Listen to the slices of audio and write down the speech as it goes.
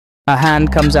A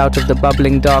hand comes out of the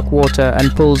bubbling dark water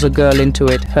and pulls a girl into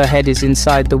it. Her head is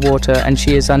inside the water and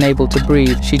she is unable to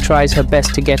breathe. She tries her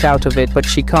best to get out of it, but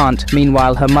she can't.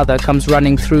 Meanwhile, her mother comes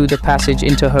running through the passage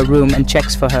into her room and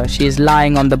checks for her. She is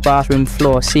lying on the bathroom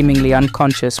floor, seemingly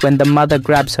unconscious. When the mother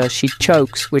grabs her, she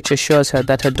chokes, which assures her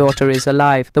that her daughter is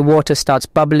alive. The water starts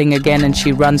bubbling again and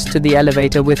she runs to the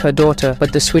elevator with her daughter,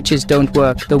 but the switches don't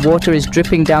work. The water is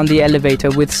dripping down the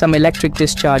elevator with some electric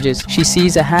discharges. She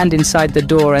sees a hand inside the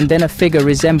door and then a figure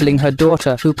resembling her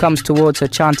daughter who comes towards her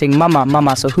chanting, "Mama,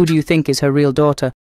 Mama." So who do you think is her real daughter?